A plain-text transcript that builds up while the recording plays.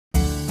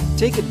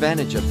Take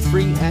advantage of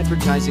free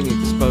advertising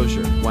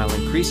exposure while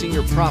increasing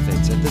your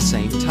profits at the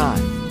same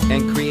time,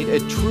 and create a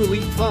truly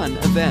fun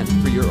event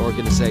for your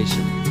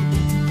organization.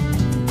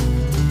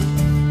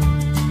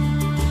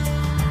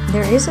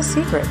 There is a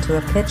secret to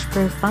a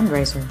pitch-proof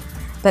fundraiser,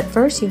 but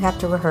first you have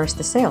to rehearse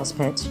the sales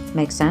pitch.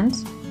 Make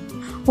sense?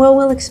 Well,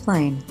 we'll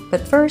explain,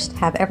 but first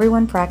have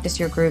everyone practice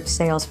your group's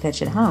sales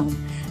pitch at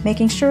home,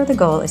 making sure the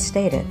goal is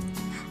stated.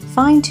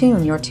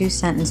 Fine-tune your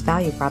two-sentence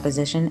value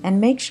proposition and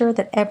make sure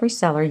that every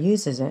seller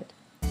uses it.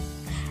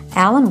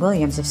 Alan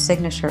Williams of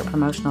SIGnaShirt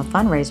Promotional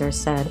Fundraisers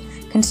said,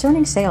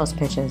 concerning sales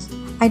pitches,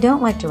 I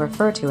don't like to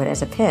refer to it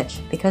as a pitch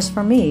because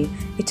for me,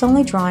 it's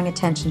only drawing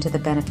attention to the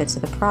benefits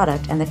of the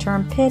product, and the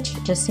term pitch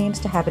just seems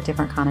to have a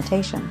different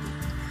connotation.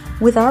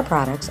 With our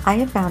products, I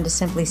have found to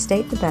simply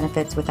state the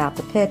benefits without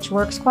the pitch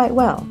works quite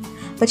well,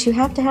 but you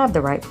have to have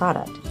the right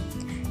product.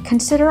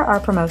 Consider our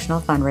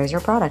Promotional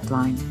Fundraiser product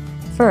line.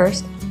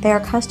 First, they are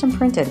custom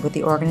printed with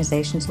the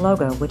organization's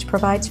logo, which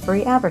provides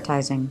free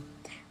advertising.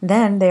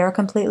 Then they are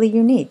completely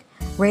unique,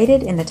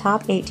 rated in the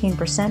top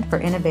 18% for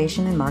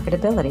innovation and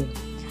marketability.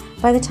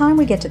 By the time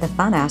we get to the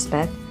fun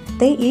aspect,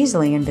 they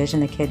easily envision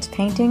the kids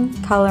painting,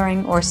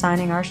 coloring, or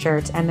signing our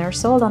shirts, and they're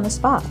sold on the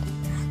spot.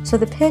 So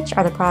the pitch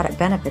are the product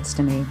benefits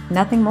to me,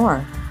 nothing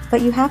more,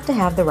 but you have to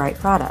have the right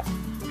product.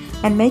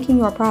 And making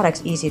your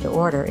products easy to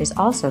order is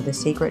also the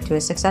secret to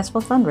a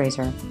successful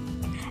fundraiser.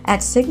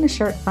 At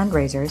SIGnaShirt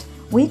Fundraisers,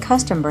 we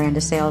custom brand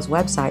a sales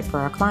website for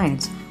our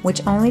clients,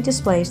 which only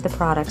displays the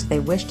products they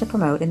wish to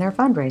promote in their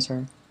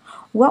fundraiser.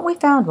 What we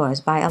found was,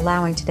 by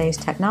allowing today's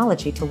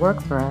technology to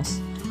work for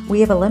us,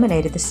 we have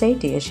eliminated the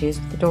safety issues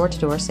with the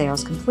door-to-door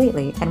sales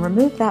completely and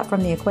removed that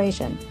from the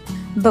equation.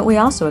 But we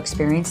also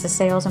experience the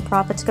sales and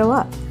profits go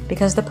up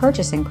because the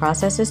purchasing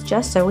process is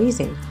just so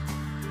easy.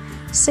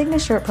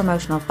 SIGnaShirt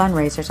promotional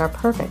fundraisers are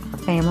perfect for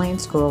family and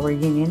school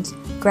reunions,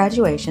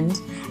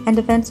 graduations, and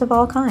events of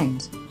all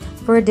kinds.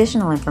 For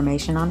additional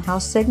information on how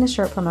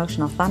SIGnaShirt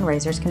promotional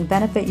fundraisers can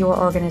benefit your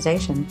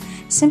organization,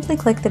 simply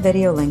click the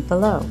video link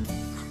below.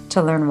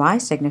 To learn why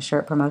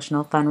SIGnaShirt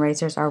promotional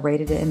fundraisers are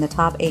rated in the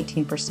top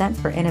 18%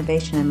 for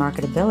innovation and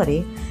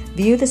marketability,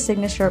 view the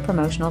SIGnaShirt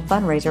promotional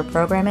fundraiser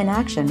program in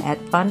action at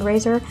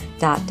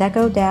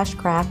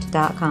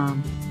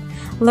fundraiser.deco-craft.com.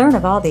 Learn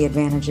of all the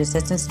advantages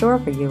that's in store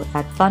for you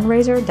at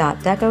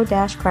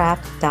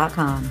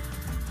fundraiser.deco-craft.com.